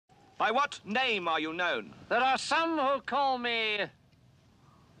By what name are you known? There are some who call me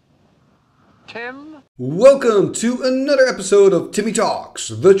Tim. Welcome to another episode of Timmy Talks,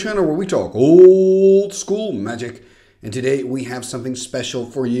 the channel where we talk old school magic. And today we have something special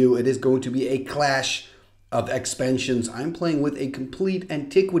for you. It is going to be a clash of expansions. I'm playing with a complete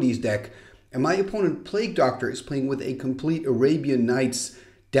Antiquities deck, and my opponent Plague Doctor is playing with a complete Arabian Nights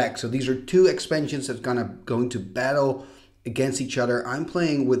deck. So these are two expansions that's going to battle against each other. I'm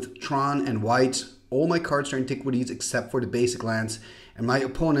playing with Tron and White. All my cards are Antiquities except for the basic lands. And my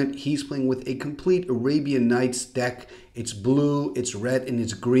opponent, he's playing with a complete Arabian Nights deck. It's blue, it's red, and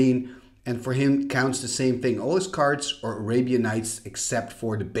it's green. And for him, counts the same thing. All his cards are Arabian Nights except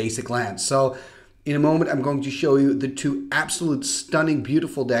for the basic lands. So in a moment, I'm going to show you the two absolute stunning,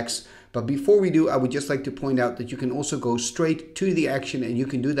 beautiful decks. But before we do, I would just like to point out that you can also go straight to the action, and you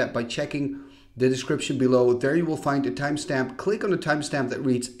can do that by checking the description below. There you will find a timestamp. Click on the timestamp that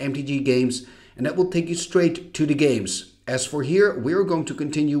reads MTG Games, and that will take you straight to the games. As for here, we're going to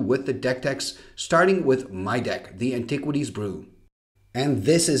continue with the deck techs, starting with my deck, the Antiquities Brew. And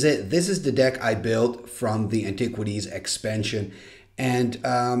this is it. This is the deck I built from the Antiquities expansion. And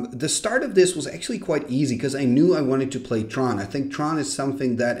the start of this was actually quite easy because I knew I wanted to play Tron. I think Tron is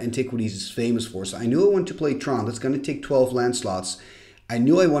something that Antiquities is famous for. So I knew I wanted to play Tron. That's going to take 12 land slots. I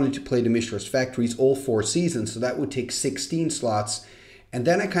knew I wanted to play the Mishra's Factories all 4 seasons. So that would take 16 slots. And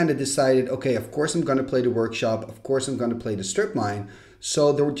then I kind of decided, okay, of course I'm going to play the Workshop. Of course I'm going to play the Strip Mine.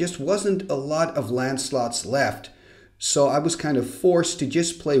 So there just wasn't a lot of land slots left. So I was kind of forced to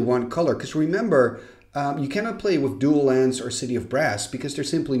just play one color. Because remember, you cannot play with Dual Lands or City of Brass because they're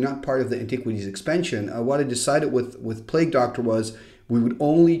simply not part of the Antiquities expansion. What I decided with Plague Doctor was we would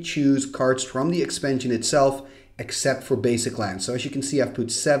only choose cards from the expansion itself except for basic lands. So as you can see, I've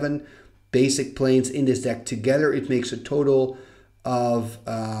put 7 basic planes in this deck. Together it makes a total of,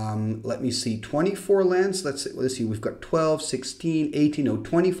 let me see, 24 lands. Let's see, we've got 12, 16, 18, no,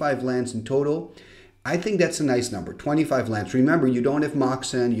 25 lands in total. I think that's a nice number, 25 lands. Remember, you don't have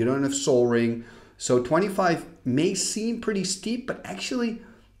Moxen, you don't have Sol Ring. So 25 may seem pretty steep, but actually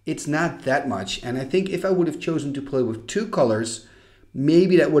it's not that much. And I think if I would have chosen to play with 2 colors,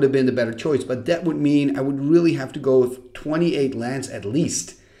 maybe that would have been the better choice. But that would mean I would really have to go with 28 lands at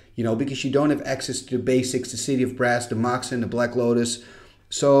least, you know, because you don't have access to the basics, the City of Brass, the Moxen, the Black Lotus.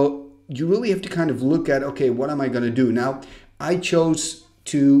 So you really have to kind of look at, okay, what am I going to do? Now, I chose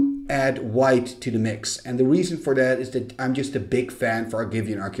to add white to the mix. And the reason for that is that I'm just a big fan for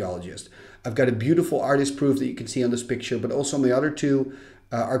Arabian Archaeologist. I've got a beautiful artist proof that you can see on this picture, but also my other 2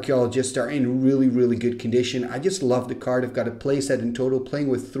 archaeologists are in really, really good condition. I just love the card. I've got a playset in total, playing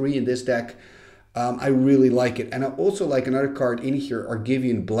with 3 in this deck. I really like it. And I also like another card in here,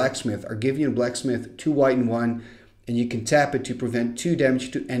 Arabian Blacksmith. Arabian Blacksmith, 2 white and 1, and you can tap it to prevent 2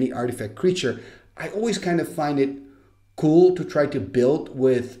 damage to any artifact creature. I always kind of find it cool to try to build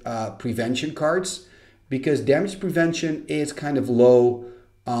with prevention cards because damage prevention is kind of low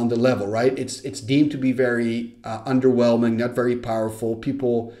on the level, right? It's deemed to be very underwhelming, not very powerful.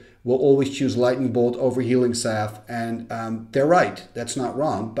 People will always choose Lightning Bolt over Healing Salve, and they're right. That's not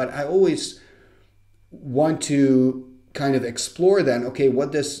wrong. But I always want to kind of explore then, okay,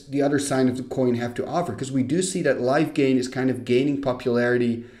 what does the other side of the coin have to offer? Because we do see that life gain is kind of gaining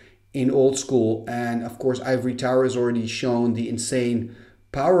popularity in old school. And of course, Ivory Tower has already shown the insane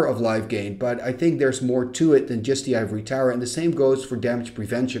power of life gain, but I think there's more to it than just the Ivory Tower. And the same goes for damage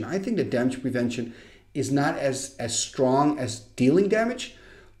prevention. I think that damage prevention is not as strong as dealing damage,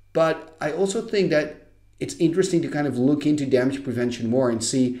 but I also think that it's interesting to kind of look into damage prevention more and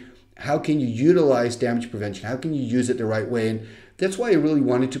see how can you utilize damage prevention? How can you use it the right way? And that's why I really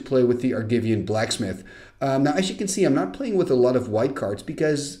wanted to play with the Arabian Blacksmith. Now, as you can see, I'm not playing with a lot of white cards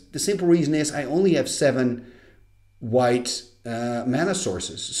because the simple reason is I only have 7 white mana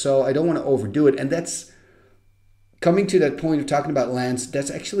sources, so I don't want to overdo it. And that's coming to that point of talking about lands. That's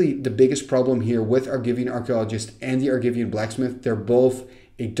actually the biggest problem here with Arabian Archaeologist and the Arabian Blacksmith. They're both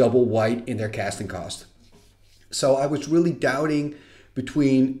a double white in their casting cost. So I was really doubting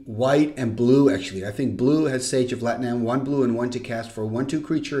between white and blue. Actually, I think blue has Sage of Latnam, 1 blue and 1 to cast for a 1/2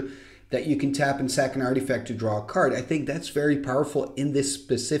 creature that you can tap and sack an artifact to draw a card. I think that's very powerful in this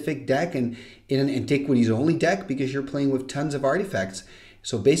specific deck and in an Antiquities only deck because you're playing with tons of artifacts.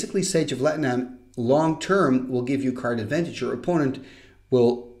 So basically Sage of Latnam long term will give you card advantage. Your opponent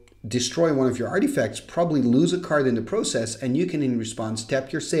will destroy one of your artifacts, probably lose a card in the process, and you can in response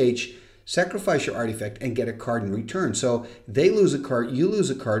tap your Sage, sacrifice your artifact, and get a card in return. So they lose a card, you lose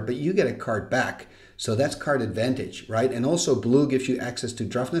a card, but you get a card back. So that's card advantage, right? And also blue gives you access to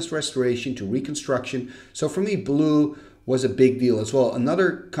Draftnest Restoration, to Reconstruction. So for me, blue was a big deal as well.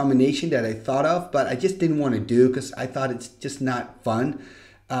 Another combination that I thought of, but I just didn't want to do because I thought it's just not fun,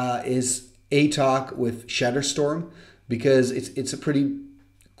 is ATOC with Shatterstorm, because it's a pretty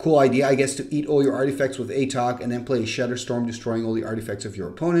cool idea, I guess, to eat all your artifacts with ATOC and then play Shatterstorm, destroying all the artifacts of your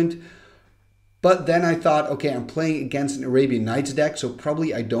opponent. But then I thought, okay, I'm playing against an Arabian Nights deck, so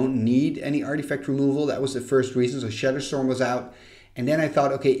probably I don't need any artifact removal. That was the first reason, so Shatterstorm was out. And then I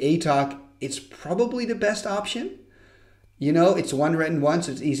thought, okay, ATOC, it's probably the best option. You know, it's 1 red and 1,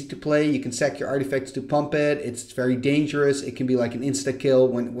 so it's easy to play. You can sack your artifacts to pump it. It's very dangerous. It can be like an insta-kill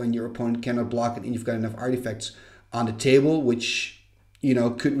when your opponent cannot block it and you've got enough artifacts on the table, which, you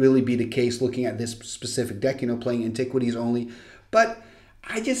know, could really be the case looking at this specific deck, you know, playing Antiquities only. But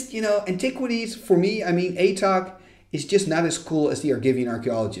I just, you know, Antiquities, for me, I mean, ATOC is just not as cool as the Argivian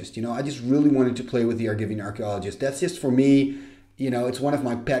Archaeologist. You know, I just really wanted to play with the Argivian Archaeologist. That's just for me, you know, it's one of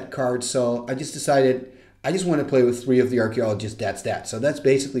my pet cards. So I just decided I just want to play with 3 of the Archaeologists, that's that. So that's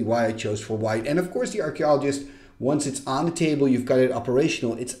basically why I chose for white. And of course, the Archaeologist, once it's on the table, you've got it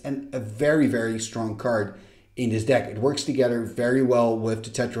operational. It's a very, very strong card in this deck. It works together very well with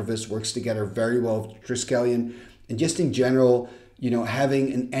the Tetravis, works together very well with Triskelion. And just in general, you know,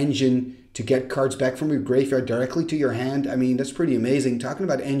 having an engine to get cards back from your graveyard directly to your hand, I mean, that's pretty amazing. Talking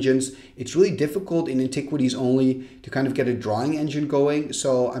about engines, it's really difficult in Antiquities only to kind of get a drawing engine going.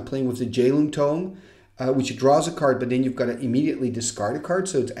 So I'm playing with the Jalum Tome, which draws a card, but then you've got to immediately discard a card.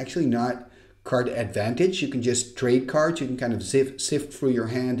 So it's actually not card advantage. You can just trade cards. You can kind of sift through your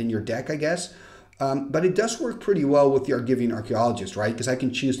hand and your deck, I guess. But it does work pretty well with the Argivian Archaeologist, right? Because I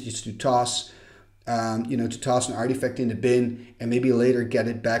can choose just to toss, you know, to toss an artifact in the bin and maybe later get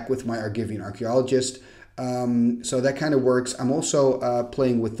it back with my Argivian Archaeologist. So that kind of works. I'm also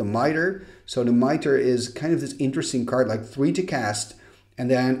playing with the Mitre. So the Mitre is kind of this interesting card, like 3 to cast. And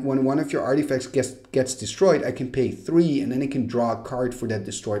then when one of your artifacts gets destroyed, I can pay 3 and then I can draw a card for that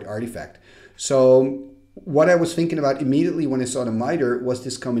destroyed artifact. So what I was thinking about immediately when I saw the Mitre was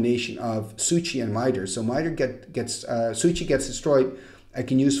this combination of Suchi and Mitre. So Mitre Suchi gets destroyed. I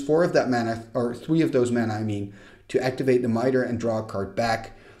can use 4 of that mana, or 3 of those mana, I mean, to activate the Mitre and draw a card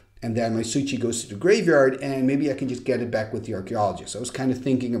back. And then my Suchi goes to the graveyard, and maybe I can just get it back with the Archaeologist. So I was kind of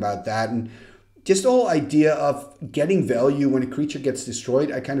thinking about that, and just the whole idea of getting value when a creature gets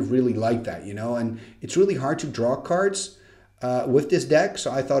destroyed, I kind of really like that, you know. And it's really hard to draw cards with this deck, so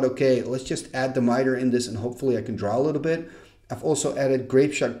I thought, okay, let's just add the Mitre in this, and hopefully I can draw a little bit. I've also added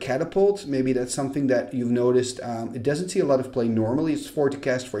Grapeshot Catapult. Maybe that's something that you've noticed. It doesn't see a lot of play normally. It's 4 to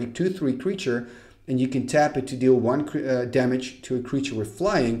cast for a 2/3 creature, and you can tap it to deal 1 damage to a creature with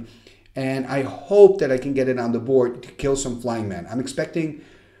flying. And I hope that I can get it on the board to kill some flying men. I'm expecting,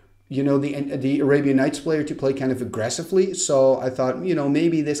 you know, the Arabian Nights player to play kind of aggressively. So I thought, you know,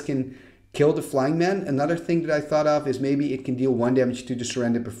 maybe this can kill the flying man. Another thing that I thought of is maybe it can deal 1 damage to the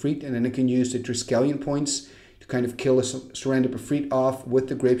Surrender Befreed, and then it can use the Triskelion points to kind of kill a Surrender Befreed off with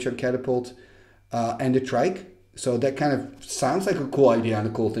the Grapeshot Catapult and the Trike. So that kind of sounds like a cool idea and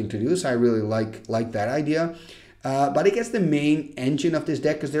a cool thing to do. So I really like that idea. But I guess the main engine of this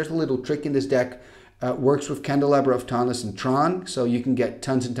deck, because there's a little trick in this deck, works with Candelabra of Tawnos and Tron. So you can get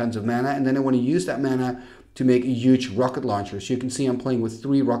tons and tons of mana. And then I want to use that mana to make a huge rocket launcher. So you can see I'm playing with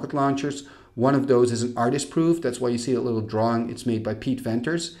 3 rocket launchers. One of those is an artist proof. That's why you see a little drawing. It's made by Pete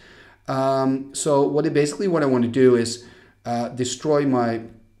Venters. So what I want to do is destroy my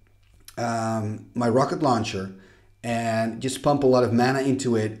my rocket launcher and just pump a lot of mana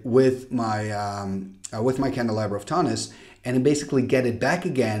into it with my Candelabra of Tawnos, and then basically get it back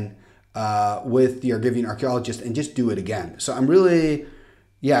again with the Argivian Archaeologist and just do it again. So I'm really,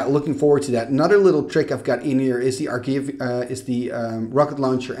 looking forward to that. Another little trick I've got in here is the rocket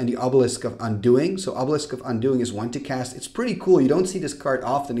launcher and the Obelisk of Undoing. So Obelisk of Undoing is 1 to cast. It's pretty cool. You don't see this card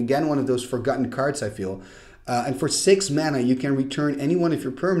often. Again, one of those forgotten cards, I feel. And for 6 mana, you can return any one of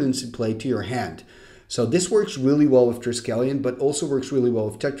your permanents in play to your hand. So this works really well with Triskelion, but also works really well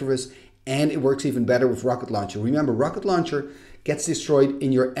with Tetravis, and it works even better with Rocket Launcher. Remember, Rocket Launcher gets destroyed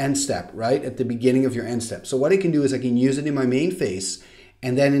in your end step, right? At the beginning of your end step. So what I can do is I can use it in my main phase,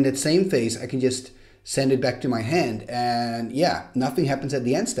 and then in that same phase, I can just send it back to my hand. And yeah, nothing happens at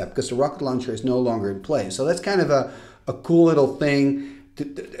the end step because the Rocket Launcher is no longer in play. So that's kind of a cool little thing.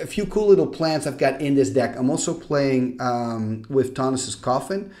 A few cool little plans I've got in this deck. I'm also playing with Tawnos'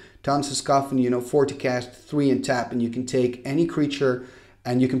 Coffin. Tawnos' Coffin, 4 to cast, 3 and tap, and you can take any creature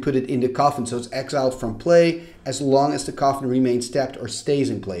and you can put it in the coffin. So it's exiled from play as long as the coffin remains tapped or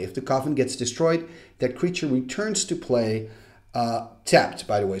stays in play. If the coffin gets destroyed, that creature returns to play tapped,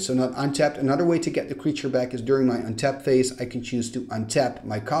 by the way, so not untapped. Another way to get the creature back is during my untap phase, I can choose to untap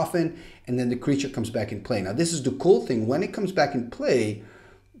my coffin, and then the creature comes back in play. Now, this is the cool thing. When it comes back in play,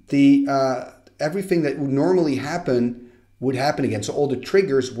 the everything that would normally happen would happen again. So all the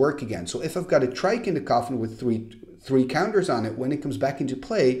triggers work again. So if I've got a trike in the coffin with three counters on it, when it comes back into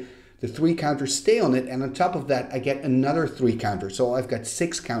play, the 3 counters stay on it, and on top of that, I get another 3 counters. So I've got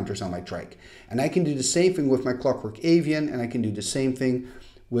 6 counters on my trike. And I can do the same thing with my Clockwork Avian, and I can do the same thing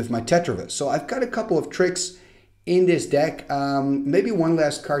with my Tetravis. So I've got a couple of tricks in this deck. Maybe one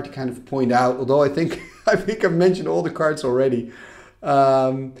last card to kind of point out, although I think I've mentioned all the cards already,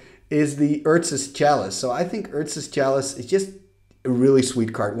 is the Urza's Chalice. So I think Urza's Chalice is just a really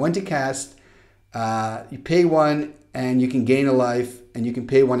sweet card. 1 to cast, you pay 1, and you can gain a life, and you can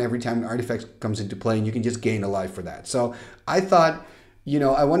pay 1 every time an artifact comes into play, and you can just gain a life for that. So I thought, you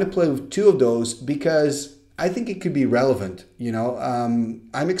know, I want to play with 2 of those because I think it could be relevant. You know,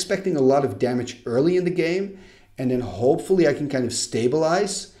 I'm expecting a lot of damage early in the game, and then hopefully I can kind of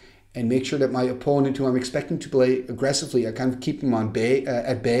stabilize and make sure that my opponent, who I'm expecting to play aggressively, I kind of keep him on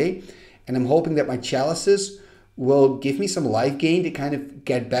at bay, and I'm hoping that my chalices will give me some life gain to kind of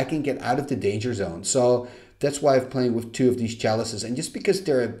get back and get out of the danger zone. So that's why I'm playing with 2 of these chalices, and just because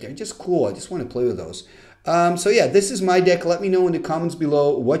they're just cool, I just want to play with those. So yeah, this is my deck. Let me know in the comments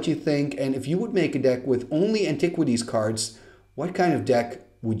below what you think, and if you would make a deck with only Antiquities cards, what kind of deck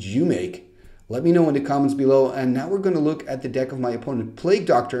would you make? Let me know in the comments below. And now we're going to look at the deck of my opponent, Plague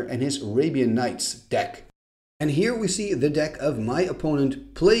Doctor, and his Arabian Nights deck. And here we see the deck of my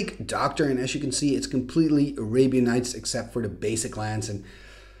opponent, Plague Doctor, and as you can see, it's completely Arabian Nights except for the basic lands. And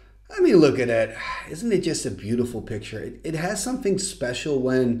I mean, look at it. Isn't it just a beautiful picture? It has something special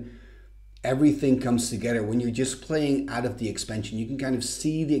when everything comes together. When you're just playing out of the expansion, you can kind of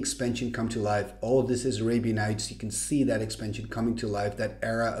see the expansion come to life. All of this is Arabian Nights. You can see that expansion coming to life, that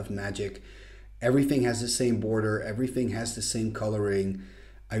era of Magic. Everything has the same border. Everything has the same coloring.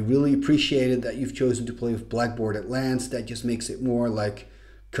 I really appreciated that you've chosen to play with black bordered lands. That just makes it more like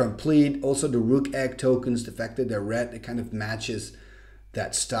complete. Also the Rook Egg tokens, the fact that they're red, it kind of matches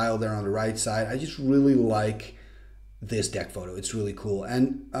that style there on the right side. I just really like this deck photo. It's really cool.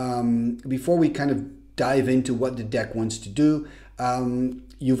 And before we kind of dive into what the deck wants to do,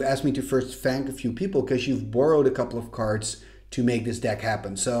 you've asked me to first thank a few people because you've borrowed a couple of cards to make this deck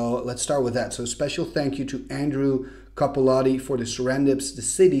happen. So let's start with that. So special thank you to Andrew Coppolotti for the Serendips, the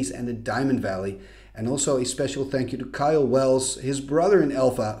Cities, and the Diamond Valley. And also a special thank you to Kyle Wells, his brother in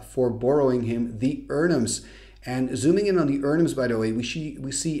Alpha, for borrowing him the Urnums. And zooming in on the Urnums, by the way, we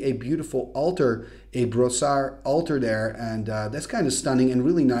see a beautiful altar, a Brossard altar there, and that's kind of stunning and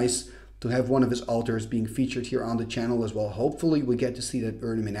really nice to have one of his altars being featured here on the channel as well. Hopefully we get to see that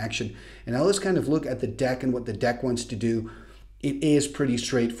Urnum in action. And now let's kind of look at the deck and what the deck wants to do. It is pretty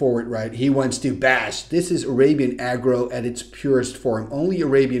straightforward, right? He wants to bash. This is Arabian aggro at its purest form. Only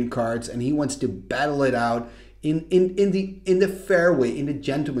Arabian cards, and he wants to battle it out in the fair way, in the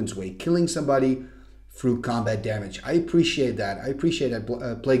gentleman's way, killing somebody through combat damage. I appreciate that. I appreciate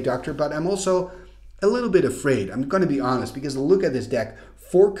that, Plague Doctor, but I'm also a little bit afraid. I'm going to be honest, because look at this deck.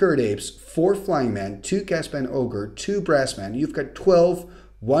 4 Curd Apes, 4 Flying Man, 2 Caspan Ogre, 2 Brass Man. You've got 12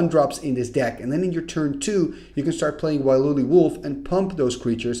 1-drops in this deck, and then in your turn 2, you can start playing Wailuli Wolf and pump those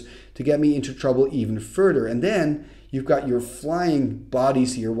creatures to get me into trouble even further. And then you've got your flying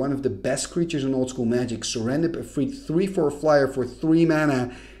bodies here, one of the best creatures in old school Magic, Serendip, a free 3/4 flyer for 3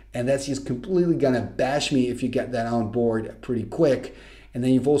 mana, and that's just completely gonna bash me if you get that on board pretty quick. And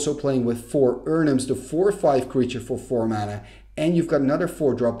then you've also playing with 4 Urnums, the 4/5 creature for 4 mana, and you've got another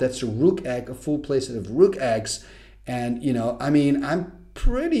 4-drop, that's a Rook Egg, a full playset of Rook Eggs. And you know, I mean, I'm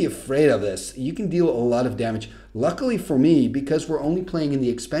pretty afraid of this. You can deal a lot of damage. Luckily for me, because we're only playing in the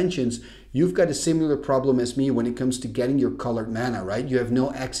expansions, you've got a similar problem as me when it comes to getting your colored mana, right? You have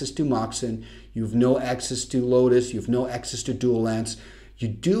no access to Moxen, you have no access to Lotus, you have no access to dual lands. You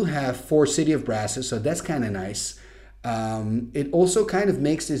do have 4 City of Brasses, so that's kind of nice. It also kind of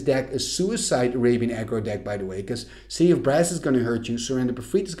makes this deck a suicide Arabian aggro deck, by the way, because City of Brass is going to hurt you, Surrender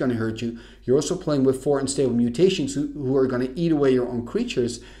Profit is going to hurt you. You're also playing with 4 Unstable Mutations who are going to eat away your own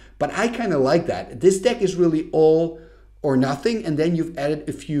creatures. But I kind of like that. This deck is really all or nothing, and then you've added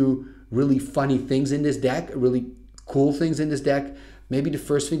a few really funny things in this deck, really cool things in this deck. Maybe the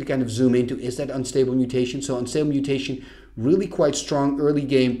first thing to kind of zoom into is that Unstable Mutation. So Unstable Mutation, really quite strong early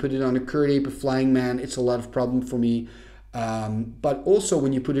game. Put it on a Curd Ape, a Flying Man, it's a lot of problem for me. But also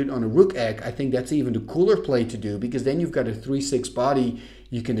when you put it on a Rook Egg, I think that's even the cooler play to do, because then you've got a 3/6 body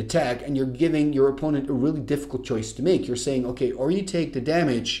you can attack, and you're giving your opponent a really difficult choice to make. You're saying, okay, or you take the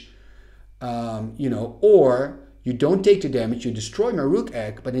damage, you know, or you don't take the damage, you destroy my rook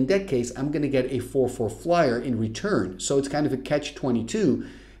egg, but in that case, I'm going to get a 4/4 flyer in return. So it's kind of a catch-22.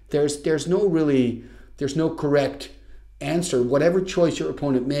 There's no correct answer. Whatever choice your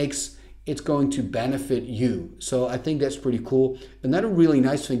opponent makes, it's going to benefit you. So I think that's pretty cool. Another really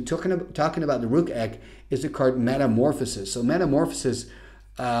nice thing, talking about the rook egg, is the card Metamorphosis. So Metamorphosis,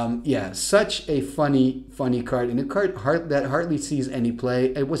 yeah, such a funny card, and a card that hardly sees any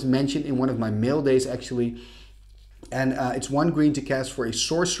play. It was mentioned in one of my mail days, actually. And it's 1 green to cast for a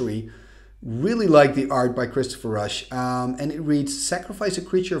sorcery. Really like the art by Christopher Rush. And it reads, sacrifice a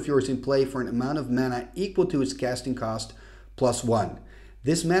creature of yours in play for an amount of mana equal to its casting cost +1.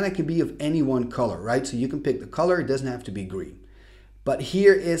 This mana can be of any one color, right? So you can pick the color, it doesn't have to be green. But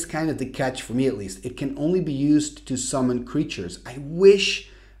here is kind of the catch for me, at least. It can only be used to summon creatures. I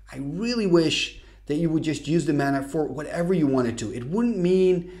really wish that you would just use the mana for whatever you wanted to. It wouldn't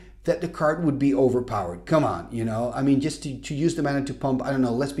mean that the card would be overpowered. Come on, you know? I mean, just to use the mana to pump, I don't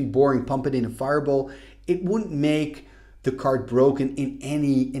know, let's be boring, pump it in a fireball. It wouldn't make the card broken in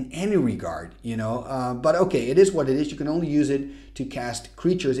any regard, you know? But okay, it is what it is. You can only use it to cast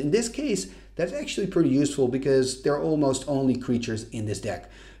creatures. In this case, that's actually pretty useful because there are almost only creatures in this deck.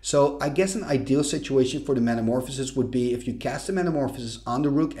 So I guess an ideal situation for the Metamorphosis would be if you cast the Metamorphosis on the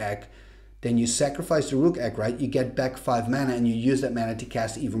rook egg, then you sacrifice the rook egg, right? You get back 5 mana and you use that mana to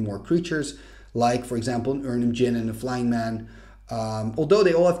cast even more creatures, like, for example, an Urnham Djinn and a Flying Man. Although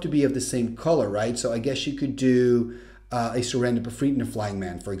they all have to be of the same color, right? So I guess you could do a Surrender Befried and a Flying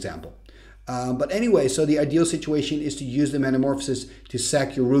Man, for example. But anyway, so the ideal situation is to use the Metamorphosis to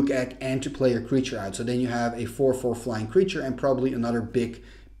sack your rook egg and to play your creature out. So then you have a 4/4 flying creature and probably another big,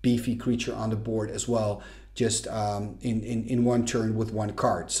 beefy creature on the board as well, just in one turn with 1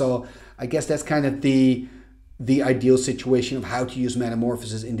 card. So I guess that's kind of the ideal situation of how to use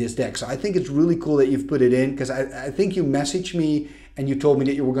Metamorphosis in this deck. So I think it's really cool that you've put it in, because I think you messaged me and you told me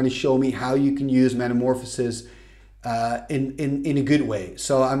that you were going to show me how you can use Metamorphosis in a good way.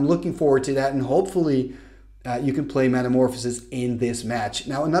 So I'm looking forward to that, and hopefully you can play Metamorphosis in this match.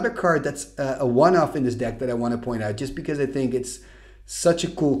 Now, another card that's a one-off in this deck that I want to point out, just because I think it's such a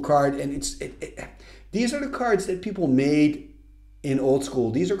cool card, and these are the cards that people made in old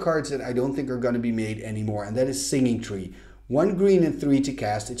school. These are cards that I don't think are going to be made anymore, and that is Singing Tree. 1 green and 3 to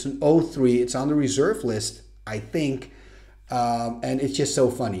cast. It's an 0/3. It's on the reserve list, I think, and it's just so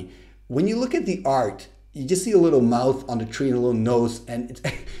funny. When you look at the art, you just see a little mouth on the tree and a little nose, and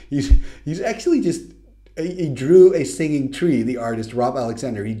he's actually just, he drew a singing tree, the artist, Rob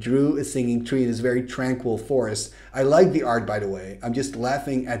Alexander. He drew a singing tree in this very tranquil forest. I like the art, by the way. I'm just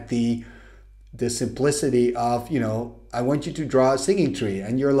laughing at the simplicity of, you know, I want you to draw a singing tree,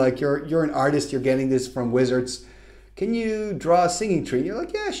 and you're like, you're an artist, you're getting this from Wizards. Can you draw a singing tree? And you're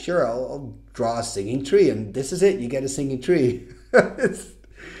like, yeah, sure, I'll draw a singing tree, and this is it, you get a singing tree.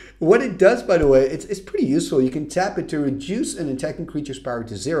 What it does, by the way, it's pretty useful. You can tap it to reduce an attacking creature's power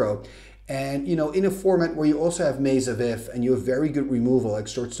to 0. And, you know, in a format where you also have Maze of If and you have very good removal, like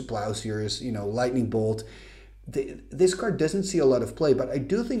Swords to Plowshares, you know, Lightning Bolt, this card doesn't see a lot of play. But I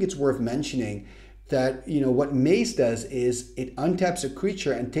do think it's worth mentioning that, you know, what Maze does is it untaps a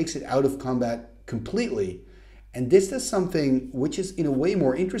creature and takes it out of combat completely. And this does something which is in a way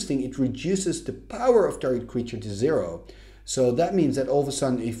more interesting. It reduces the power of target creature to 0. So that means that all of a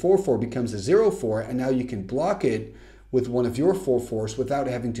sudden a 4/4 becomes a 0/4, and now you can block it with one of your 4/4s without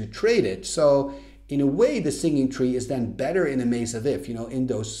having to trade it. So in a way, the Singing Tree is then better in a Maze of If, you know, in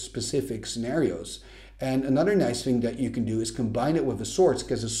those specific scenarios. And another nice thing that you can do is combine it with the Swords,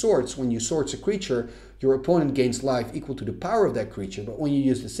 because the Swords, when you Swords a creature, your opponent gains life equal to the power of that creature. But when you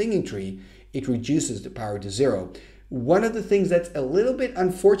use the Singing Tree, it reduces the power to 0. One of the things that's a little bit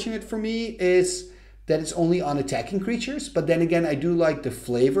unfortunate for me is that it's only on attacking creatures, but then again, I do like the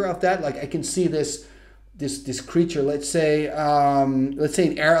flavor of that. Like, I can see this creature, let's say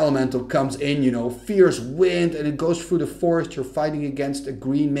an air elemental comes in, you know, fierce wind, and it goes through the forest. You're fighting against a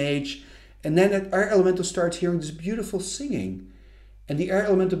green mage, and then that air elemental starts hearing this beautiful singing, and the air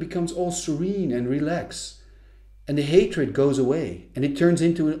elemental becomes all serene and relaxed, and the hatred goes away, and it turns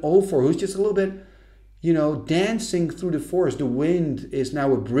into an 0/4 who's just a little bit, you know, dancing through the forest. The wind is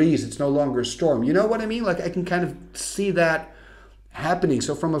now a breeze. It's no longer a storm. You know what I mean? Like, I can kind of see that happening.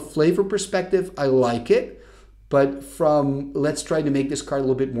 So from a flavor perspective, I like it. But from, let's try to make this card a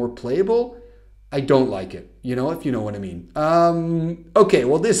little bit more playable, I don't like it. You know, if you know what I mean. Okay,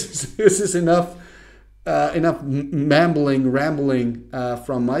 well, this is enough rambling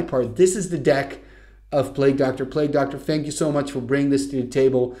from my part. This is the deck of Plague Doctor. Plague Doctor, thank you so much for bringing this to the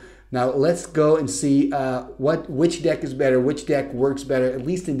table. Now let's go and see which deck is better, which deck works better, at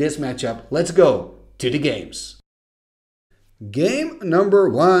least in this matchup. Let's go to the games. Game number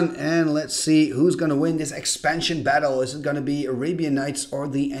 1, and let's see who's going to win this expansion battle. Is it going to be Arabian Nights or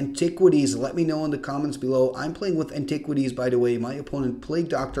the Antiquities? Let me know in the comments below. I'm playing with Antiquities, by the way. My opponent, Plague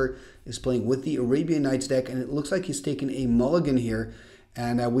Doctor, is playing with the Arabian Nights deck, and it looks like he's taken a mulligan here.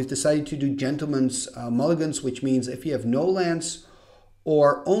 And we've decided to do Gentleman's Mulligans, which means if you have no lands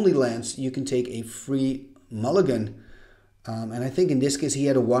or only lands, you can take a free mulligan. And I think in this case, he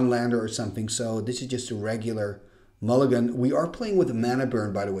had a one-lander or something, so this is just a regular mulligan. We are playing with mana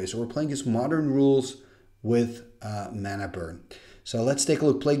burn, by the way, so we're playing just modern rules with mana burn. So let's take a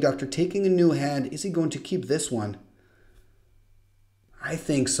look. Plague Doctor taking a new hand. Is he going to keep this one? I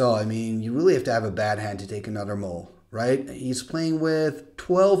think so. I mean, you really have to have a bad hand to take another mole, right? He's playing with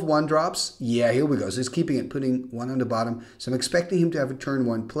 12 1-drops. Yeah, here we go. So he's keeping it, putting one on the bottom. So I'm expecting him to have a turn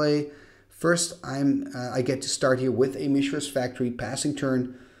 1 play. First, I get to start here with a Mishra's Factory, passing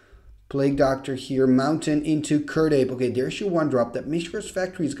turn. Plague Doctor here, Mountain into Kurdape. Okay, there's your 1-drop. That Mishra's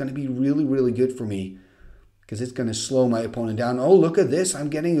Factory is going to be really, really good for me because it's going to slow my opponent down. Oh, look at this. I'm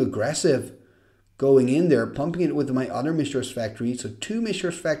getting aggressive going in there, pumping it with my other Mishra's Factory. So 2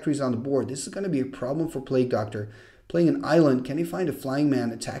 Mishra's Factories on the board. This is going to be a problem for Plague Doctor. Playing an island. Can he find a flying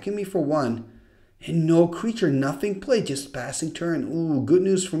man? Attacking me for 1. And no creature, nothing played, just passing turn. Ooh, good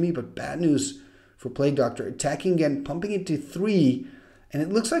news for me, but bad news for Plague Doctor. Attacking again, pumping it to 3. And it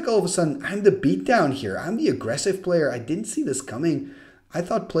looks like all of a sudden I'm the beatdown here. I'm the aggressive player. I didn't see this coming. I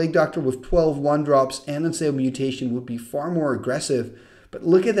thought Plague Doctor with 12 1-drops and Unstable Mutation would be far more aggressive. But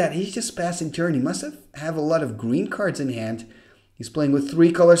look at that. He's just passing turn. He must have a lot of green cards in hand. He's playing with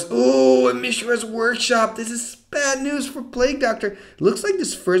 3 colors. Ooh, a Mishra's Workshop. This is bad news for Plague Doctor. Looks like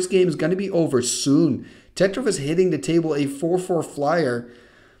this first game is going to be over soon. Tetrov is hitting the table a 4/4 flyer.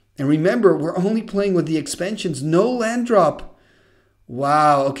 And remember, we're only playing with the expansions. No land drop.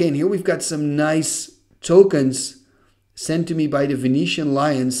 Wow, okay, and here we've got some nice tokens sent to me by the Venetian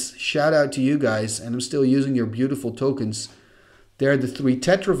Lions. Shout out to you guys, and I'm still using your beautiful tokens. There are the 3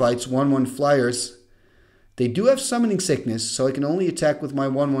 Tetravites, 1/1 flyers. They do have Summoning Sickness, so I can only attack with my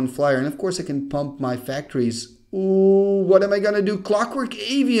 1/1 flyer, and of course I can pump my factories. Ooh, what am I going to do? Clockwork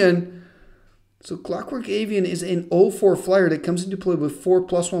Avian! So Clockwork Avian is an 0/4 flyer that comes into play with 4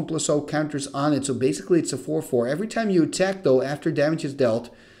 +1/+0 counters on it. So basically it's a 4/4. Every time you attack though, after damage is dealt,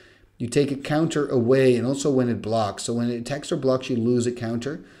 you take a counter away, and also when it blocks. So when it attacks or blocks, you lose a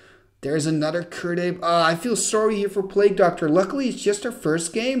counter. There's another Kurdape. I feel sorry here for Plague Doctor. Luckily it's just our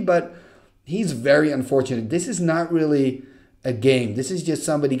first game, but he's very unfortunate. This is not really a game. This is just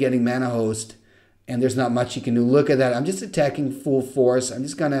somebody getting mana host, and there's not much you can do. Look at that. I'm just attacking full force. I'm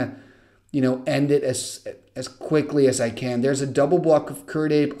just gonna end it as quickly as I can. There's a double block of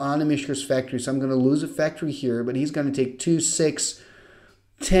Kurdape on a Mishra's Factory, so I'm going to lose a factory here, but he's going to take 2, 6,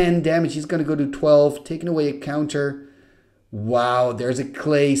 10 damage. He's going to go to 12, taking away a counter. Wow, there's a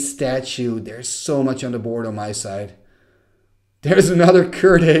clay statue. There's so much on the board on my side. There's another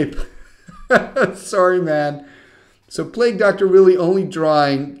Kurdape. Sorry, man. So Plague Doctor really only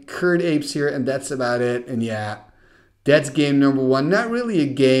drawing Kurdapes here, and that's about it. And yeah, that's game number 1. Not really a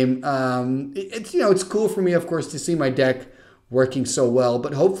game. It's cool for me, of course, to see my deck working so well.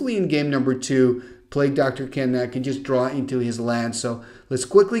 But hopefully in game number 2, Plague Doctor can just draw into his land. So let's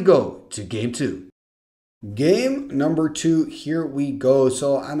quickly go to game 2. Game number 2, here we go.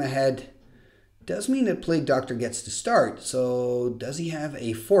 So I'm ahead. Does mean that Plague Doctor gets to start. So does he have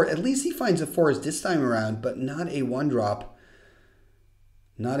a 4? At least he finds a forest this time around, but not a 1-drop.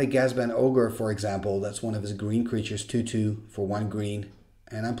 Not a Gazban Ogre, for example. That's one of his green creatures, 2/2 for 1 green.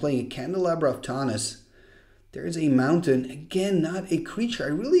 And I'm playing a Candelabra of Taunus. There's a Mountain. Again, not a creature. I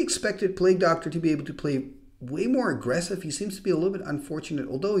really expected Plague Doctor to be able to play way more aggressive. He seems to be a little bit unfortunate,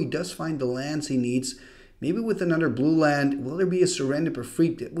 although he does find the lands he needs. Maybe with another blue land. Will there be a Serendipity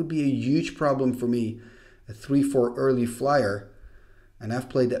Freak? That would be a huge problem for me. A 3/4 early flyer. And I've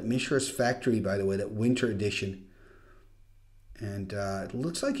played that Mishra's Factory, by the way, that winter edition. And it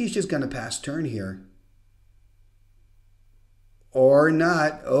looks like he's just going to pass turn here. Or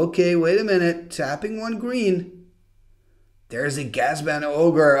not. Okay, wait a minute. Tapping 1 green. There's a Gazban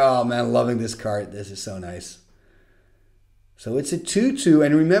Ogre. Oh, man, loving this card. This is so nice. So it's a 2/2.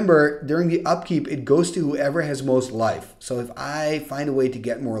 And remember, during the upkeep, it goes to whoever has most life. So if I find a way to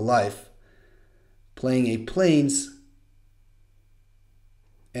get more life, playing a Plains.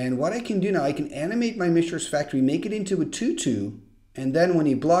 And what I can do now, I can animate my Mishra's Factory, make it into a 2/2, and then when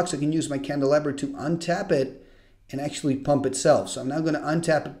he blocks, I can use my Candelabra to untap it and actually pump itself. So I'm now going to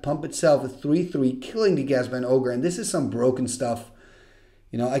untap it, pump itself, a 3/3, killing the Gazban Ogre. And this is some broken stuff.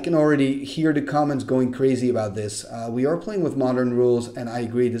 I can already hear the comments going crazy about this. We are playing with modern rules, and I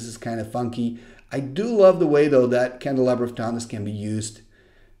agree, this is kind of funky. I do love the way, though, that Candelabra of Thomas can be used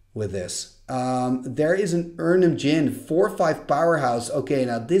with this. There is an Urnham Jinn, 4/5 powerhouse. Okay,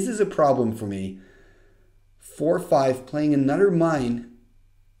 now this is a problem for me. 4/5 playing another mine.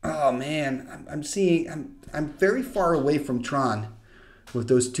 Oh man, I'm very far away from Tron with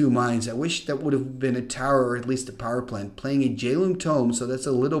those two mines. I wish that would have been a tower or at least a power plant. Playing a Jalum Tome, so that's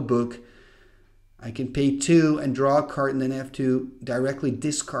a little book. I can pay 2 and draw a card and then have to directly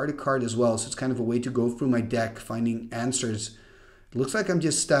discard a card as well. So it's kind of a way to go through my deck, finding answers. It looks like I'm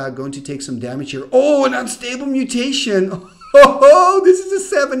just going to take some damage here. Oh, an unstable mutation. Oh, this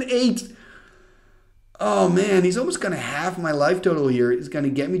is a 7/8. Oh man, he's almost going to halve my life total here. He's going to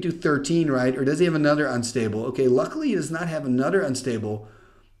get me to 13, right? Or does he have another unstable? Okay, luckily he does not have another unstable.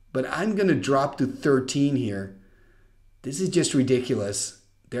 But I'm going to drop to 13 here. This is just ridiculous.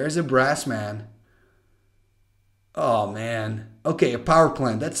 There's a brass man. Oh man. Okay, a power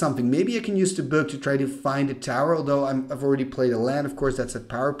plant. That's something. Maybe I can use the book to try to find a tower. Although I've already played a land. Of course, that's a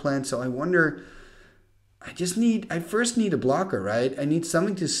power plant. So I wonder... I first need a blocker, right? I need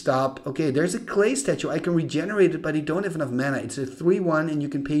something to stop. Okay, there's a clay statue. I can regenerate it, but I don't have enough mana. It's a 3/1 and you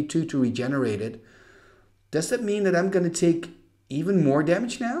can pay 2 to regenerate it. Does that mean that I'm going to take even more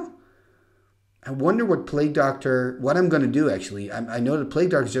damage now? I wonder what what I'm going to do actually. I know that Plague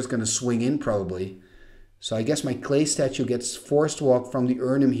Doctor is just going to swing in probably. So I guess my clay statue gets forced walk from the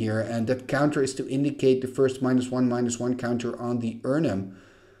Urnham here, and that counter is to indicate the first -1/-1 counter on the Urnham.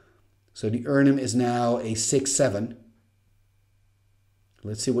 So the Urnham is now a 6/7.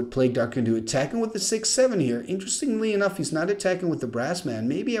 Let's see what Plague Doctor can do. Attacking with the 6/7 here. Interestingly enough, he's not attacking with the Brass Man.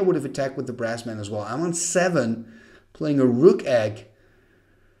 Maybe I would have attacked with the Brass Man as well. I'm on 7, playing a Rook Egg.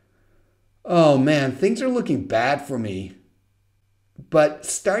 Oh man, things are looking bad for me. But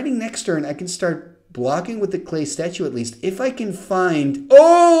starting next turn, I can start blocking with the clay statue at least. If I can find...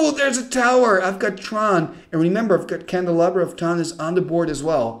 Oh, there's a tower! I've got Tron. And remember, I've got Candelabra of Thomas on the board as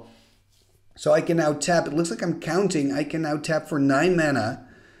well. So I can now tap. It looks like I'm counting. I can now tap for 9 mana.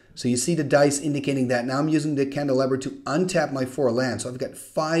 So you see the dice indicating that. Now I'm using the Candelabra to untap my 4 lands. So I've got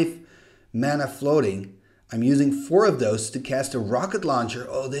 5 mana floating. I'm using 4 of those to cast a Rocket Launcher.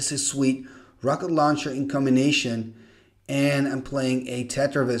 Oh, this is sweet. Rocket Launcher in combination. And I'm playing a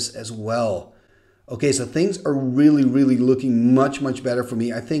Tetravis as well. Okay, so things are really, really looking much, much better for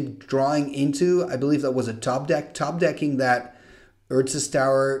me. I think drawing into, I believe that was a top deck. Top decking that Urza's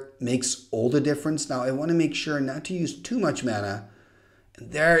Tower makes all the difference. Now, I want to make sure not to use too much mana.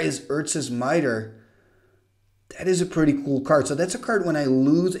 And there is Urza's Mitre. That is a pretty cool card. So that's a card when I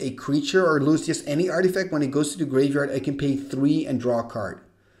lose a creature or lose just any artifact. When it goes to the graveyard, I can pay 3 and draw a card.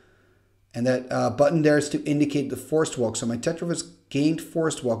 And that button there is to indicate the Forced Walk. So my Tetravis gained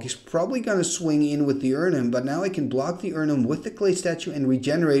Forced Walk. He's probably going to swing in with the Urnham. But now I can block the Urnham with the clay statue and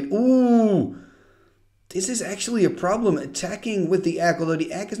regenerate. Ooh! This is actually a problem attacking with the Egg, although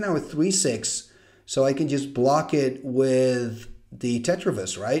the Egg is now a 3/6, so I can just block it with the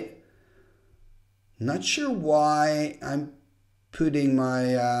Tetravis, right? Not sure why I'm putting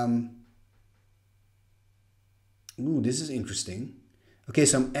my... Ooh, this is interesting. Okay,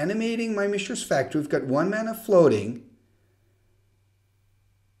 so I'm animating my Mishra's Factory. We've got 1 mana floating.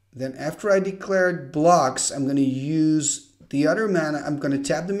 Then after I declared blocks, I'm going to use... the other mana, I'm going to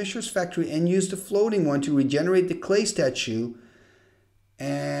tap the Mishra's Factory and use the floating one to regenerate the clay statue.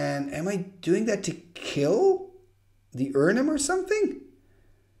 And am I doing that to kill the Urnham or something?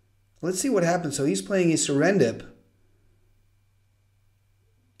 Let's see what happens. So he's playing a Serendip.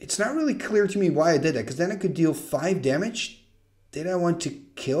 It's not really clear to me why I did that, because then I could deal 5 damage. Did I want to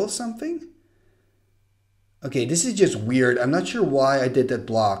kill something? Okay, this is just weird. I'm not sure why I did that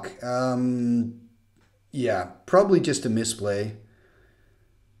block. Yeah, probably just a misplay.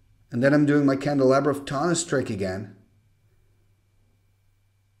 And then I'm doing my Candelabra of Thomas trick again.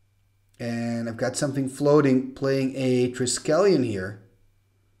 And I've got something floating, playing a Triskelion here.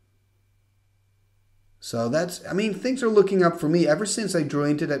 So that's, I mean, things are looking up for me. Ever since I drew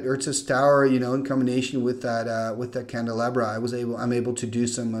into that Urza's Tower, you know, in combination with that Candelabra, I'm able to do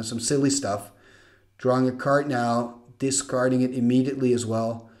some silly stuff. Drawing a card now, discarding it immediately as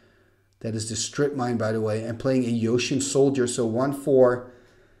well. That is the Strip Mine, by the way, and playing a Yoshin Soldier, so 1/4.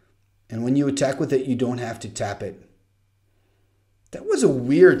 And when you attack with it, you don't have to tap it. That was a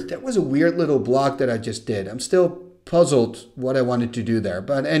weird little block that I just did. I'm still puzzled what I wanted to do there.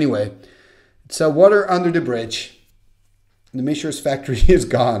 But anyway, it's water under the bridge. The Mishra's Factory is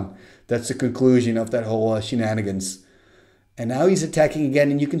gone. That's the conclusion of that whole shenanigans. And now he's attacking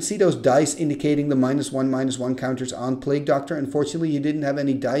again, and you can see those dice indicating the -1/-1 counters on Plague Doctor. Unfortunately, he didn't have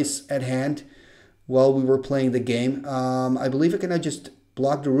any dice at hand while we were playing the game. I believe I can now just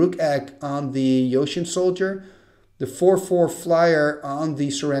block the Rook Egg on the Ocean Soldier, the 4/4 flyer on the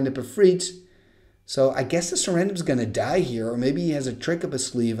Serendip Efreet. So I guess the Serendip's going to die here, or maybe he has a trick up his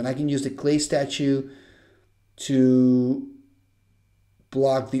sleeve, and I can use the Clay Statue to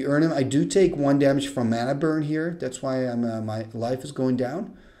block the Urnum. I do take 1 damage from mana burn here. That's why my life is going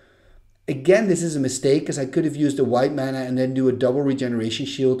down. Again, this is a mistake because I could have used the white mana and then do a double regeneration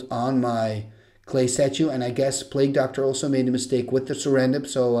shield on my Clay Statue. And I guess Plague Doctor also made a mistake with the Serendip.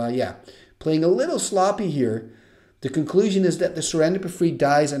 So yeah, playing a little sloppy here. The conclusion is that the Serendip Efreet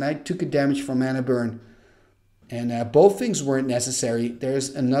dies and I took a damage from mana burn. And both things weren't necessary. There's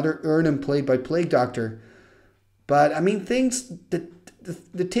another Urnum played by Plague Doctor. But I mean,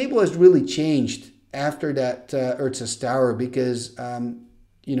 the table has really changed after that Urza's Tower because,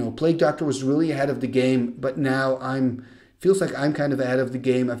 you know, Plague Doctor was really ahead of the game, but now feels like I'm kind of ahead of the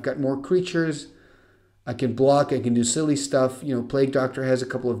game. I've got more creatures. I can block. I can do silly stuff. You know, Plague Doctor has a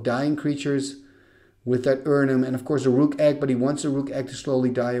couple of dying creatures with that Urnum, and of course a Rook Egg, but he wants a Rook Egg to slowly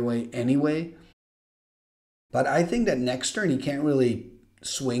die away anyway. But I think that next turn he can't really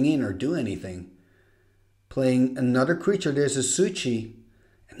swing in or do anything. Playing another creature, there's a Suchi.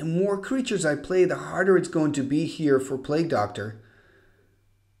 And the more creatures I play, the harder it's going to be here for Plague Doctor.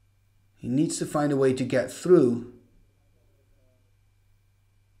 He needs to find a way to get through.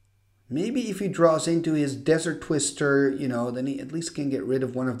 Maybe if he draws into his Desert Twister, you know, then he at least can get rid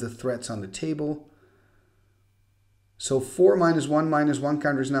of one of the threats on the table. So 4/1/1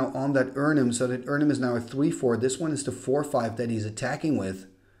 counter is now on that Urnum, so that Urnum is now a 3/4. This one is the 4/5 that he's attacking with.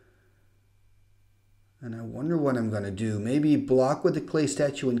 And I wonder what I'm going to do. Maybe block with the Clay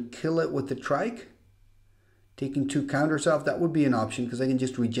Statue and kill it with the Trike? Taking 2 counters off, that would be an option because I can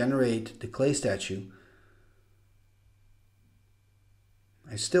just regenerate the Clay Statue.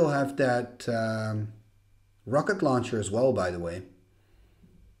 I still have that rocket launcher as well, by the way.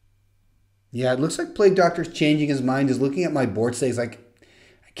 Yeah, it looks like Plague Doctor's changing his mind. He's looking at my board state. He's like,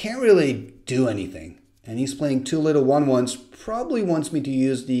 I can't really do anything. And he's playing 2 little 1/1s. Probably wants me to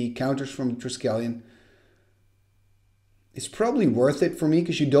use the counters from Triskelion. It's probably worth it for me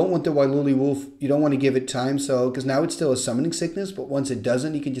because you don't want the Wailuli Wolf. You don't want to give it time. So, because now it's still a summoning sickness. But once it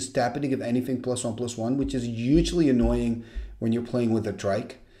doesn't, you can just tap it to give anything +1/+1, which is hugely annoying when you're playing with a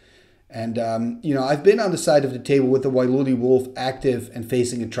Trike. And, you know, I've been on the side of the table with the Wailuli Wolf active and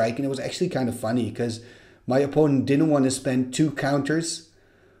facing a Trike. And it was actually kind of funny because my opponent didn't want to spend 2 counters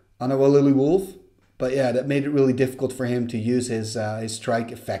on a Wailuli Wolf. But yeah, that made it really difficult for him to use his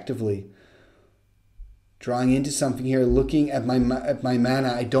Trike effectively. Drawing into something here, looking at my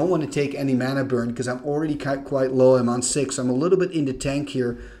mana. I don't want to take any mana burn because I'm already quite low. I'm on 6. I'm a little bit in the tank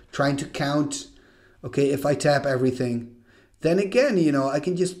here, trying to count, okay, if I tap everything. Then again, you know, I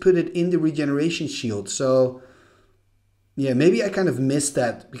can just put it in the regeneration shield. So, yeah, maybe I kind of missed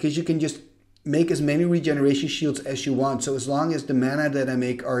that because you can just make as many regeneration shields as you want. So as long as the mana that I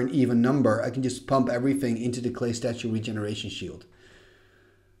make are an even number, I can just pump everything into the Clay Statue regeneration shield.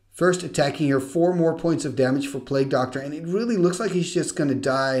 First attacking here, 4 more points of damage for Plague Doctor. And it really looks like he's just going to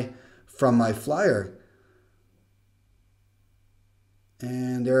die from my flyer.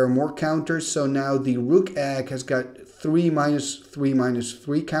 And there are more counters. So now the Rook Egg has got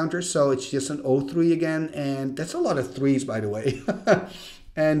 3/3/3 counters. So it's just an 0/3 again. And that's a lot of 3s, by the way.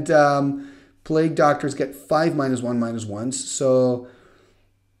 And Plague Doctors get 5/1/1s. So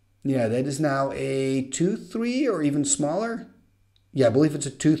yeah, that is now a 2/3 or even smaller. Yeah, I believe it's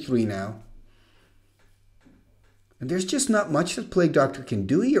a 2/3 now. And there's just not much that Plague Doctor can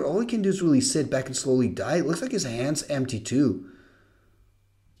do here. All he can do is really sit back and slowly die. It looks like his hand's empty too.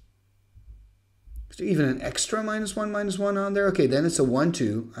 Is there even an extra -1/-1 on there? Okay, then it's a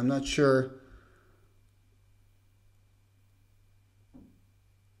 1/2. I'm not sure.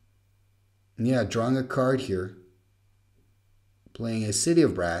 Yeah, drawing a card here. Playing a City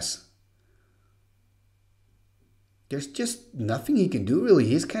of Brass. There's just nothing he can do, really.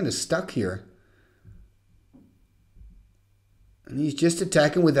 He's kind of stuck here. And he's just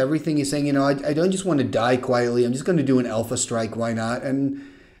attacking with everything. He's saying, you know, I don't just want to die quietly. I'm just going to do an Alpha Strike. Why not? And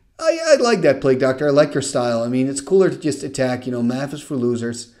I like that, Plague Doctor. I like your style. I mean, it's cooler to just attack, you know, Math is for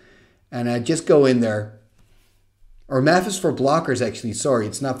losers. And just go in there. Or Math is for blockers, actually. Sorry,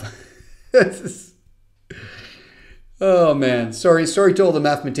 it's not... Oh, man. Sorry to all the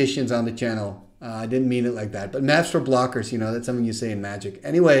mathematicians on the channel. I didn't mean it like that. But maths for blockers, you know, that's something you say in Magic.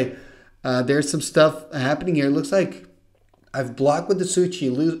 Anyway, there's some stuff happening here. It looks like I've blocked with the Suchi,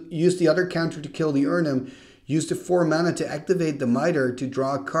 used the other counter to kill the Urnum, used the 4 mana to activate the Miter to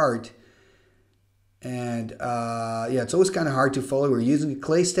draw a card. And, yeah, it's always kind of hard to follow. We're using a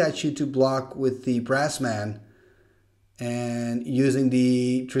Clay Statue to block with the Brass Man. And using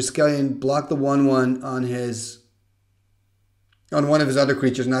the Triskelion, block the 1/1 on one of his other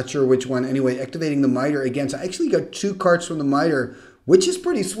creatures, not sure which one. Anyway, activating the Miter again. So I actually got 2 cards from the Miter, which is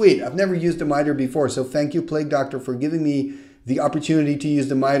pretty sweet. I've never used the Miter before, so thank you, Plague Doctor, for giving me the opportunity to use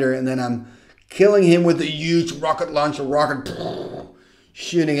the Miter. And then I'm killing him with a huge rocket launcher,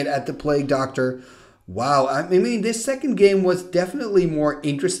 shooting it at the Plague Doctor. Wow, I mean, this second game was definitely more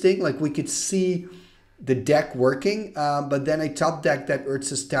interesting. Like, we could see the deck working, but then I top decked that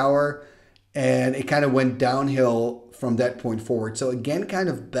Urza's Tower, and it kind of went downhill from that point forward. So again, kind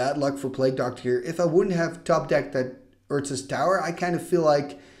of bad luck for Plague Doctor here. If I wouldn't have top decked that Urza's Tower, I kind of feel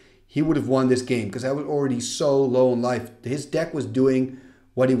like he would have won this game because I was already so low in life. His deck was doing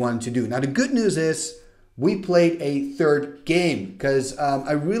what he wanted to do. Now, the good news is we played a third game because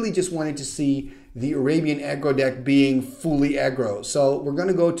I really just wanted to see the Arabian aggro deck being fully aggro. So we're going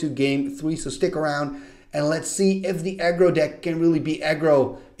to go to game 3, so stick around and let's see if the aggro deck can really be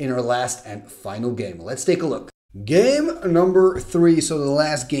aggro in our last and final game. Let's take a look. Game number 3, so the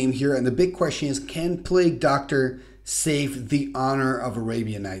last game here, and the big question is, can Plague Doctor save the honor of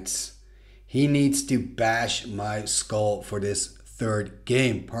Arabian Nights? He needs to bash my skull for this third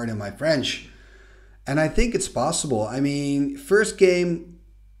game, pardon my French. And I think it's possible. I mean, first game,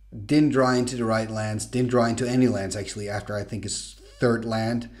 didn't draw into the right lands, didn't draw into any lands actually after I think his third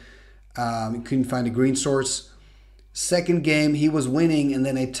land. Couldn't find a green source. Second game, he was winning, and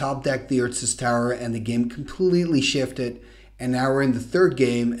then I top decked the Urza's Tower, and the game completely shifted. And now we're in the third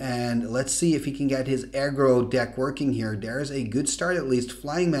game, and let's see if he can get his aggro deck working here. There's a good start at least.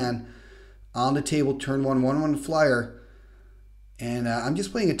 Flying Man on the table, turn 1, 1/1 flyer. And I'm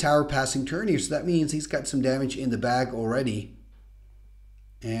just playing a tower passing turn here, so that means he's got some damage in the bag already.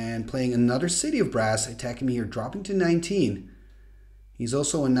 And playing another City of Brass, attacking me here, dropping to 19. He's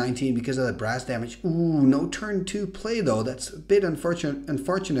also on 19 because of the brass damage. Ooh, no turn 2 play though. That's a bit unfortunate.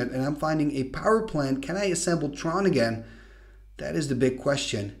 And I'm finding a power plant. Can I assemble Tron again? That is the big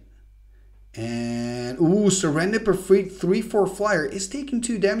question. And ooh, Surrender per free 3/4 flyer is taking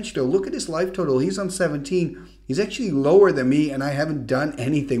 2 damage though. Look at his life total. He's on 17. He's actually lower than me, and I haven't done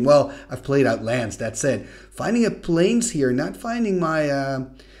anything. Well, I've played out lands, that's it. Finding a plains here, not finding my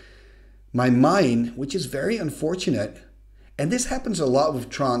my mine, which is very unfortunate. And this happens a lot with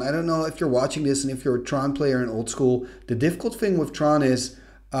Tron. I don't know if you're watching this and if you're a Tron player in old school. The difficult thing with Tron is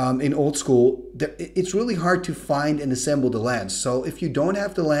in old school, it's really hard to find and assemble the lands. So if you don't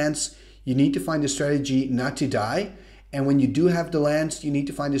have the lands, you need to find a strategy not to die. And when you do have the lands, you need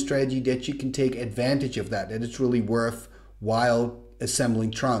to find a strategy that you can take advantage of that it's really worthwhile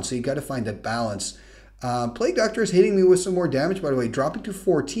assembling Tron. So you got to find that balance. Plague Doctor is hitting me with some more damage, by the way, dropping to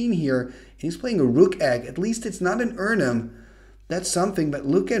 14 here. And he's playing a Rook Egg. At least it's not an Urnum. That's something, but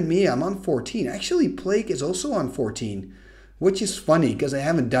look at me, I'm on 14. Actually, Plague is also on 14, which is funny because I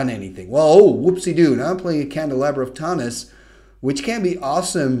haven't done anything. Well, oh, whoopsie-doo. Now I'm playing a Candelabra of Tanis, which can be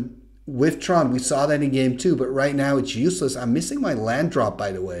awesome with Tron. We saw that in game 2, but right now it's useless. I'm missing my land drop,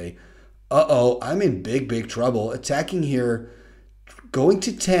 by the way. Uh-oh, I'm in big, big trouble. Attacking here, going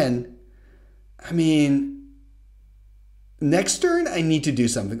to 10. I mean, next turn I need to do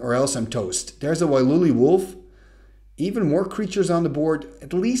something or else I'm toast. There's a Wailuli Wolf. Even more creatures on the board.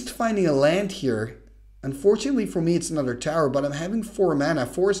 At least finding a land here. Unfortunately for me, it's another tower, but I'm having 4 mana.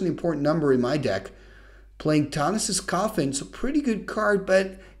 4 is an important number in my deck. Playing Tanis's Coffin. It's a pretty good card,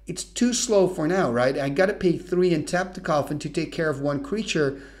 but it's too slow for now, right? I got to pay 3 and tap the Coffin to take care of 1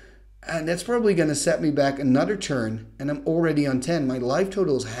 creature. And that's probably going to set me back another turn. And I'm already on 10. My life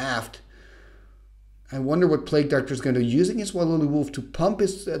total is halved. I wonder what Plague Doctor is going to do. Using his Wailuli Wolf to pump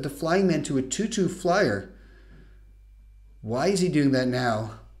his, the Flying Man to a 2/2 flyer. Why is he doing that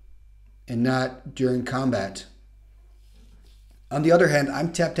now and not during combat? On the other hand,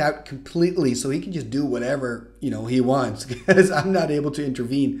 I'm tapped out completely, so he can just do whatever, he wants because I'm not able to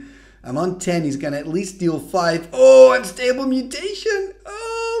intervene. I'm on 10. He's going to at least deal 5. Oh, unstable mutation.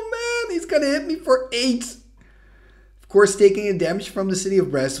 Oh, man. He's going to hit me for 8. Of course, taking a damage from the City of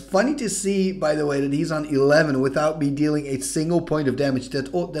Brass. Funny to see, by the way, that he's on 11 without me dealing a single point of damage.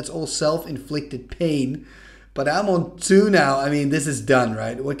 That's all self-inflicted pain. But I'm on 2 now. I mean, this is done,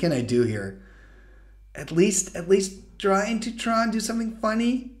 right? What can I do here? At least draw into Tron, do something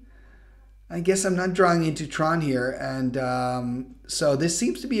funny. I guess I'm not drawing into Tron here. And so this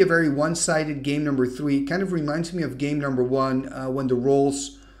seems to be a very one-sided game number 3. It kind of reminds me of game number 1 when the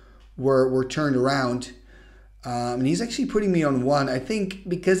roles were turned around. And he's actually putting me on 1. I think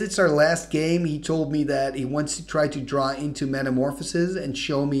because it's our last game, he told me that he wants to try to draw into Metamorphoses and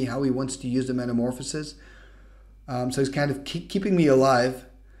show me how he wants to use the Metamorphoses. So he's kind of keeping me alive.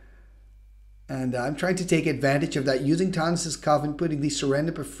 And I'm trying to take advantage of that, using Tannis's coffin, putting the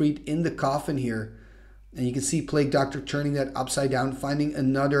Surrender Befreed in the coffin here. And you can see Plague Doctor turning that upside down, finding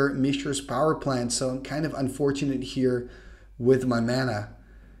another Mishra's power plant. So I'm kind of unfortunate here with my mana.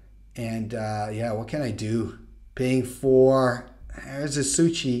 And yeah, what can I do? Paying for... There's a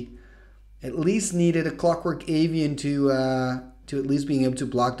Suchi. At least needed a Clockwork Avian to at least being able to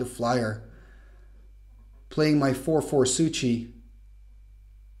block the flyer. Playing my 4/4 Suchi.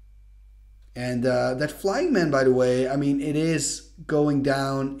 And that Flying Man, by the way, I mean, it is going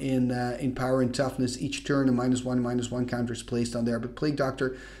down in power and toughness each turn. A -1/-1 counter is placed on there. But Plague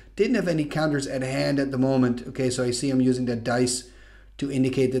Doctor didn't have any counters at hand at the moment. Okay, so I see I'm using that dice to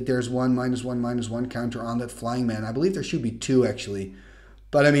indicate that there's one -1/-1 counter on that Flying Man. I believe there should be 2, actually.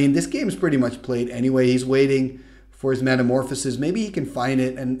 But, I mean, this game is pretty much played anyway. He's waiting for his Metamorphosis. Maybe he can find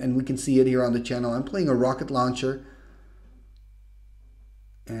it, and we can see it here on the channel. I'm playing a Rocket Launcher.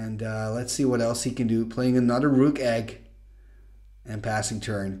 And let's see what else he can do. Playing another Rook Egg and passing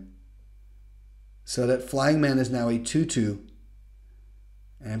turn. So that Flying Man is now a 2/2.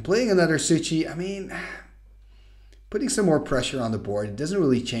 And playing another Suchi, I mean, putting some more pressure on the board. It doesn't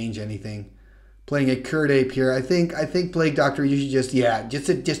really change anything. Playing a Curd Ape here. I think Plague Doctor, you should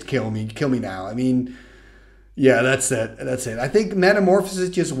just kill me. Kill me now. I mean, yeah, that's it. That's it. I think Metamorphosis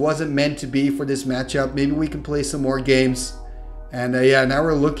just wasn't meant to be for this matchup. Maybe we can play some more games. And yeah, now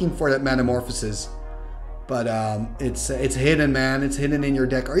we're looking for that Metamorphosis. But it's hidden, man. It's hidden in your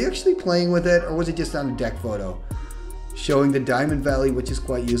deck. Are you actually playing with it, or was it just on a deck photo? Showing the Diamond Valley, which is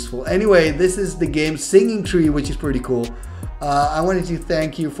quite useful. Anyway, this is the game Singing Tree, which is pretty cool. I wanted to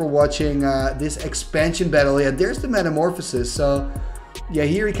thank you for watching this expansion battle. Yeah, there's the Metamorphosis. So yeah,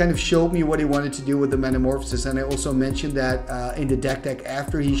 here he kind of showed me what he wanted to do with the Metamorphosis. And I also mentioned that in the deck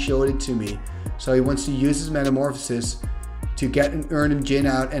after he showed it to me. So he wants to use his Metamorphosis to get an Urnham Djinn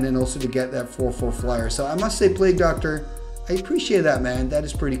out, and then also to get that 4/4 flyer. So I must say, Plague Doctor, I appreciate that, man. That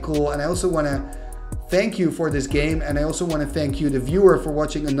is pretty cool. And I also want to thank you for this game, and I also want to thank you, the viewer, for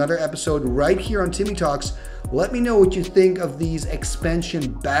watching another episode right here on Timmy Talks. Let me know what you think of these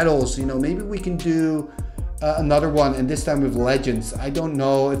expansion battles. You know, maybe we can do another one, and this time with Legends. I don't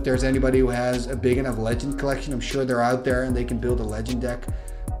know if there's anybody who has a big enough Legend collection. I'm sure they're out there and they can build a Legend deck.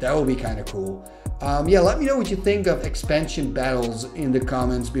 That would be kind of cool. Yeah, let me know what you think of expansion battles in the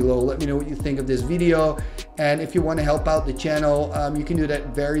comments below. Let me know what you think of this video. And if you want to help out the channel, you can do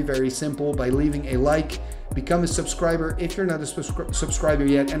that very, very simple by leaving a like, become a subscriber if you're not a subscriber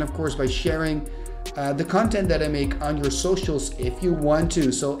yet, and of course by sharing the content that I make on your socials if you want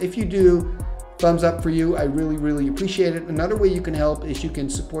to. So if you do, thumbs up for you. I really, really appreciate it. Another way you can help is you can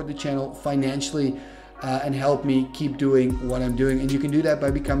support the channel financially. And help me keep doing what I'm doing. And you can do that by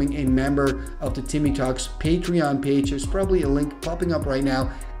becoming a member of the Timmy Talks Patreon page. There's probably a link popping up right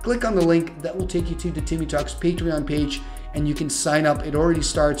now. Click on the link. That will take you to the Timmy Talks Patreon page, and you can sign up. It already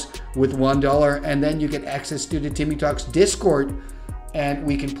starts with $1, and then you get access to the Timmy Talks Discord, and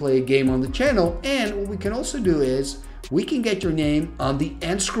we can play a game on the channel. And what we can also do is we can get your name on the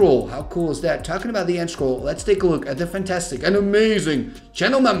end scroll. How cool is that? Talking about the end scroll, let's take a look at the fantastic and amazing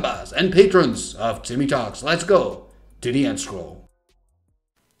channel members and patrons of Timmy Talks. Let's go to the end scroll.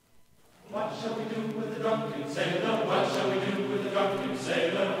 What shall we do with the drunken sailor? What shall we do with the drunken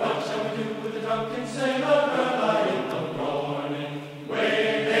sailor? What shall we do with the drunken sailor? Early in the morning,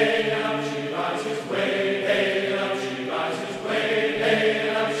 way hey and up she rises, way hey and up she rises, way hey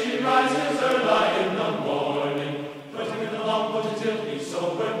and up she rises, early in the morning. Put him in the longboat until he's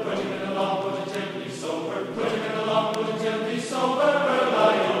sober, put him in the longboat until he's sober, put him in the longboat until he's sober,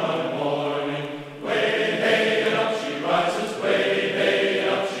 early in the morning. Way hey and up she rises, way hey and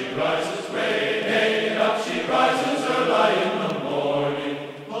up she rises, way hey and up she rises, early in the morning.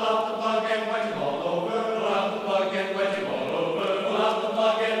 Pull out the plug and wet him all over, pull out the plug and wet him all over, pull out the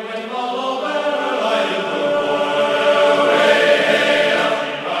plug and wet him all over, early in the morning. Way hey and up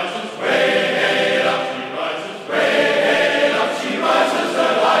she rises, way hey and up she rises, way hey and up she rises,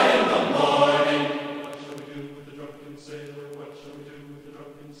 early in the morning. What shall we do with the drunken sailor? What shall we do with the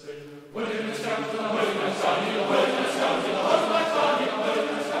drunken sailor? Put him in the scout to the hood, my son, put him in the scout to the hood, my son, put him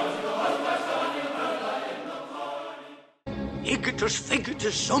in the scout to the hood, my son, early in the morning. Igitus,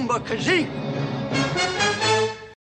 figitus, somber, kazee.